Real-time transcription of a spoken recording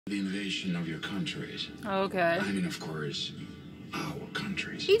The invasion of your countries. Okay. I mean, of course, our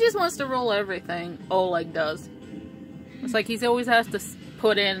countries. He just wants to rule everything. Oleg does. It's like he always has to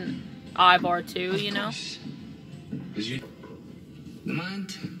put in Ivar too, you know? The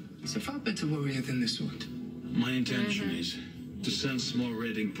mind is a far better warrior than the sword. My intention is to send small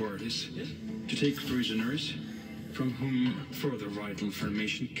raiding parties to take prisoners from whom further vital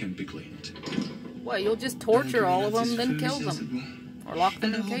information can be gleaned. Well, you'll just torture all of them, then kill them. Or lock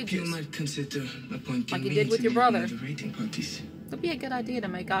them in cages. You might consider like you did with your brother. It'd be a good idea to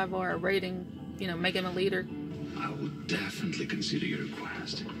make Ivar a raiding, you know, make him a leader. I will definitely consider your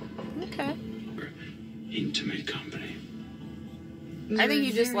request. Okay. Intimate company. I think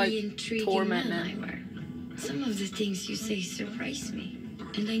you just like torment him. Some of the things you say surprise me,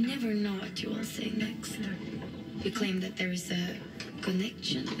 and I never know what you will say next. You claim that there is a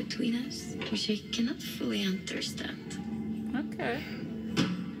connection between us, which I cannot fully understand. Okay.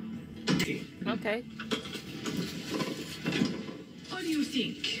 Okay. What do you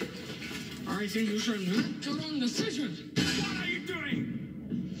think? I think you should make your own decision. What are you doing?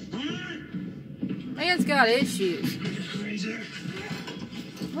 Man's got issues. Crazy.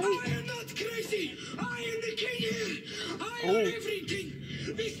 I am not crazy. I am the king here. I own everything.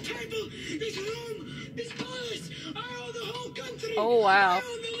 This table, this room, this palace. I own the whole country. Oh wow. I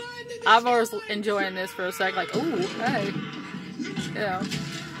own the land and the Ivar's sky. enjoying this for a sec, like, ooh, hey. Yeah.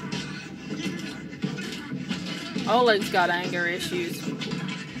 Oleg's got anger issues. Don't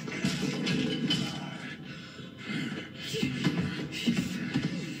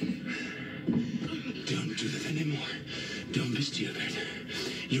do that anymore. Don't be stupid.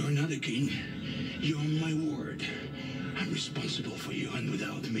 You're not a king. You're my ward. I'm responsible for you, and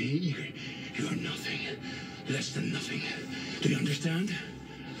without me, you're nothing. Less than nothing. Do you understand?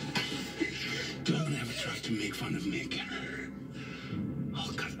 Don't ever try to make fun of me again.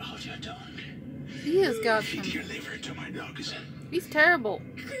 I'll cut out your tongue. He has got Feed some... your liver to my dogs. He's terrible.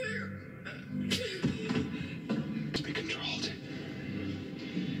 Be controlled.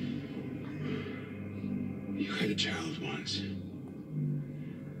 You had a child once.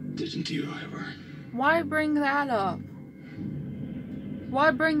 Didn't you, Ivor? Why bring that up?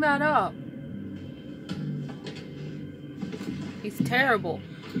 Why bring that up? He's terrible.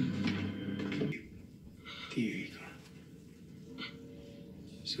 Here you go.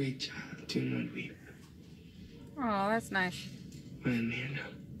 Sweet child, do not weep. Oh, that's nice. I am here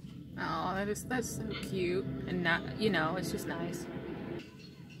now. Oh, that's so cute. And not, you know, it's just nice.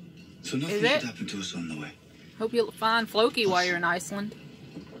 So nothing should happen to us on the way. Hope you'll find Floki while you're in Iceland.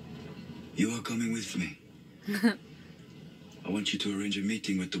 You are coming with me. I want you to arrange a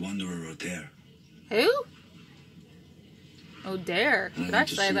meeting with the Wanderer Odair. Who? Odair. Did I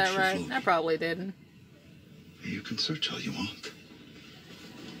say that right? I probably didn't. You can search all you want.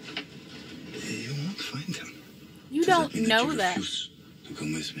 You won't find him. You don't know that. Refuse to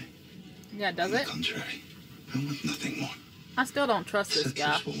come with me. Yeah, does it? On the contrary, I want nothing more. I still don't trust this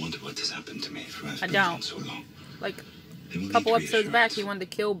guy. Settlers will wonder what has happened to me for I've I been don't. gone so long. Like, a couple episodes back, he wanted to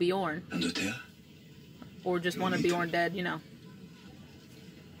kill Bjorn. And Odair? Or just wanted Bjorn dead, you know.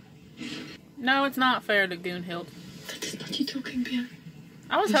 No, it's not fair to Gunhild. That is not you talking, Bjorn.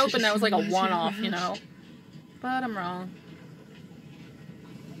 I was hoping that was like a one-off, you know. But I'm wrong.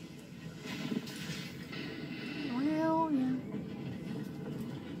 Well, yeah.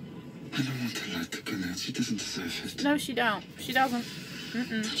 I don't want to lie to Gunhild. She doesn't deserve it. No, she don't. She doesn't.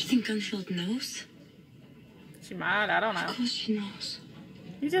 Don't you think Gunhild knows? She might. I don't know. Of course she knows.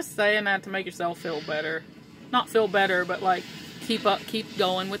 You're just saying that to make yourself feel better. Not feel better, but like keep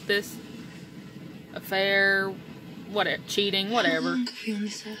going with this affair, whatever, cheating, whatever. How long are we on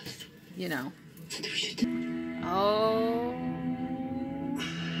this earth? You know. What we should do? Oh.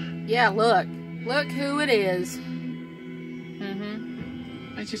 Yeah, look who it is.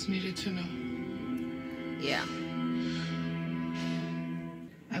 I just needed to know. Yeah.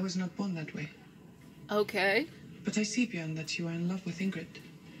 I was not born that way. Okay. But I see, Björn, that you are in love with Ingrid.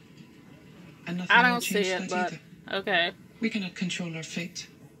 And nothing I will don't see change it, that but either. okay. We cannot control our fate.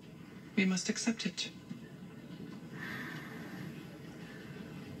 We must accept it.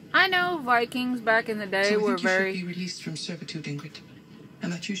 I know Vikings back in the day So I were think you very... should be released from servitude, Ingrid.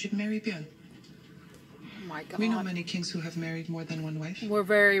 And that you should marry Björn. Oh my god. We know many kings who have married more than one wife. We're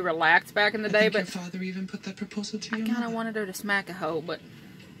very relaxed back in the day, think but... your father even put that proposal to you. I kind of wanted her to smack a hoe, but...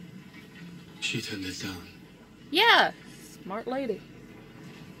 She turned it down. Yeah! Smart lady.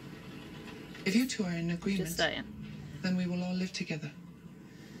 If you two are in agreement, Just saying. then we will all live together.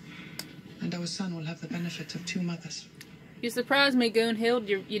 And our son will have the benefit of two mothers. You surprise me, Gunhild.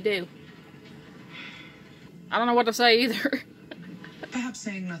 You do. I don't know what to say either. Perhaps Perhaps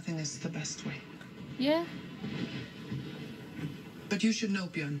saying nothing is the best way. Yeah. But you should know,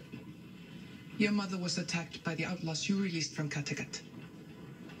 Björn. Your mother was attacked by the outlaws you released from Kattegat.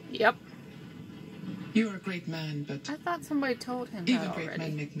 Yep. You're a great man, but I thought somebody told him even that great men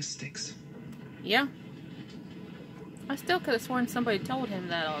already. make mistakes. Yeah. I still could have sworn somebody told him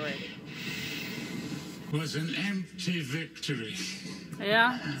that already. Was an empty victory.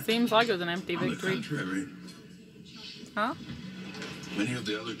 Yeah, seems like it was an empty On the victory. contrary, Huh? many of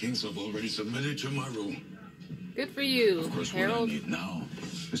the other kings have already submitted to my rule. Good for you, Of course, Harold. what I need now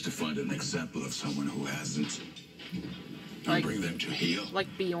is to find an example of someone who hasn't. And Like- bring them to heel. Like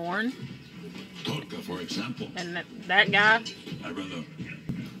Bjorn Tolka, for example. and that guy. I'd rather.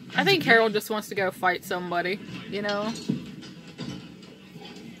 I think Harold just wants to go fight somebody, you know?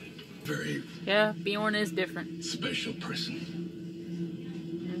 Very Yeah, Bjorn is different. special person.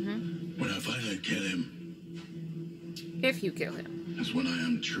 Mm-hmm. When I finally kill him, If you kill him. that's when I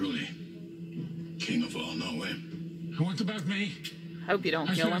am truly king of all Norway. What about me? Hope you don't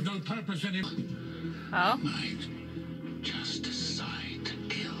I kill serve him. no purpose anymore. Oh? Might just decide to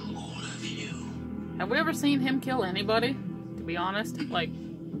kill all of you. Have we ever seen him kill anybody? To be honest, like,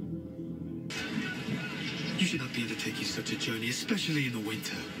 You should not be undertaking such a journey, especially in the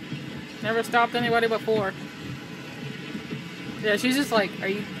winter. never stopped anybody before. Yeah, she's just like, are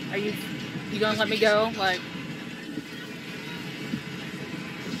you gonna let me go? Like,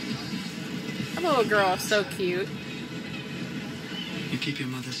 that little girl is so cute. You keep your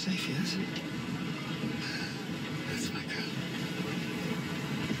mother safe, yes? That's my girl.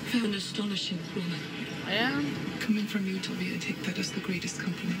 An astonishing woman. Yeah. Coming from you, Toby, I take that as the greatest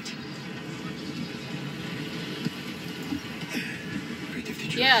compliment. Great if the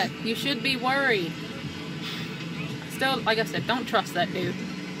truth. Yeah, you should be worried. Still, like I said, don't trust that dude.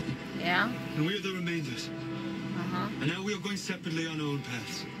 Yeah? And we are the remainders. Uh-huh. And now we are going separately on our own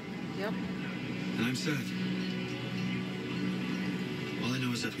paths. Yep. And I'm sad. All I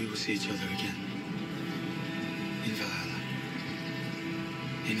know is that we will see each other again. In Valhalla.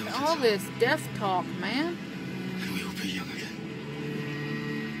 He knows All it's this death talk, man. And we will be young again.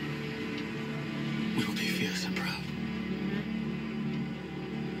 We will be fierce and proud.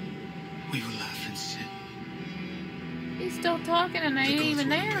 We will laugh and sing. He's still talking and they The ain't gods even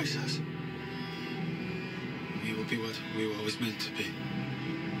will there. embrace us. We will be what we were always meant to be.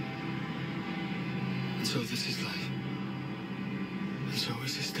 And so this is life. And so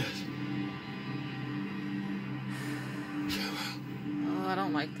is his death. Farewell. Oh, I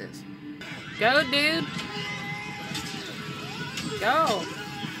don't like this. Go, dude. Go.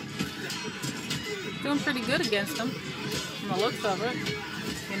 Doing pretty good against him. From the looks of it.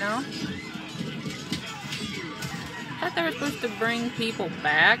 You know? I thought they were supposed to bring people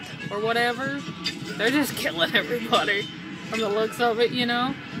back or whatever. They're just killing everybody. From the looks of it, you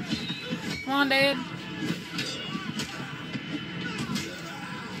know? Come on, Dad.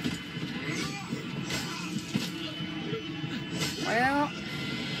 Well,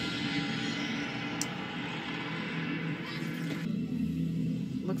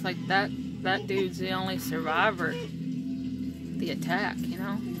 looks like that dude's the only survivor. The attack, you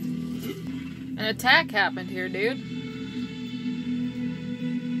know? An attack happened here, dude.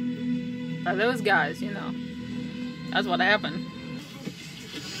 By those guys, you know. That's what happened.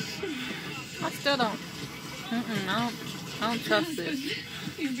 I still don't. I don't trust this.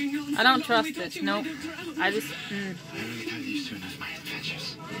 I don't trust this. Nope. I just. I will tell you soon of my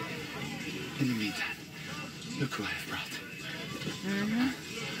adventures. In the meantime, look who I have brought.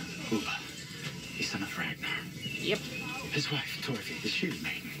 Uba, the son of Ragnar. Yep. His wife, Torvi, the shield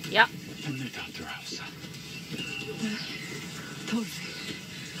maiden. Yep. And their daughter, Elsa.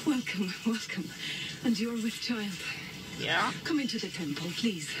 Thorfinn, welcome. And you're with child. Yeah. Come into the temple,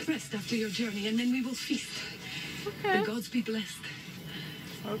 please. Rest after your journey, and then we will feast. Okay. The gods be blessed.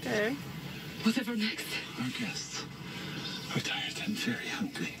 Okay. Whatever next. Our guests are tired and very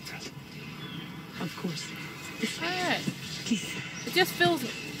hungry. Of course. Alright. Please. It just feels.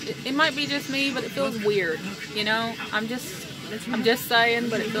 It might be just me, but it feels weird. You know? I'm just saying,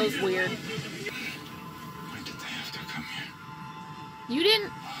 but it feels weird. Why did they have to come here? You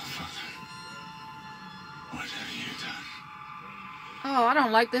didn't. Oh, Father. What have you done? Oh, I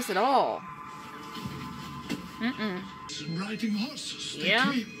don't like this at all. Riding horses. They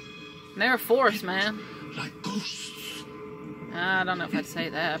Yeah. came They're a force, man. like ghosts. I don't know if I'd say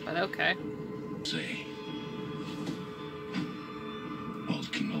that, but okay. Say.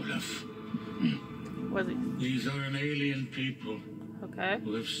 Old King Olaf. Was it? These are an alien people Okay.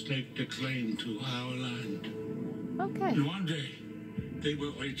 who have staked a claim to our land. Okay. And one day, they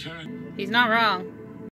will return. He's not wrong.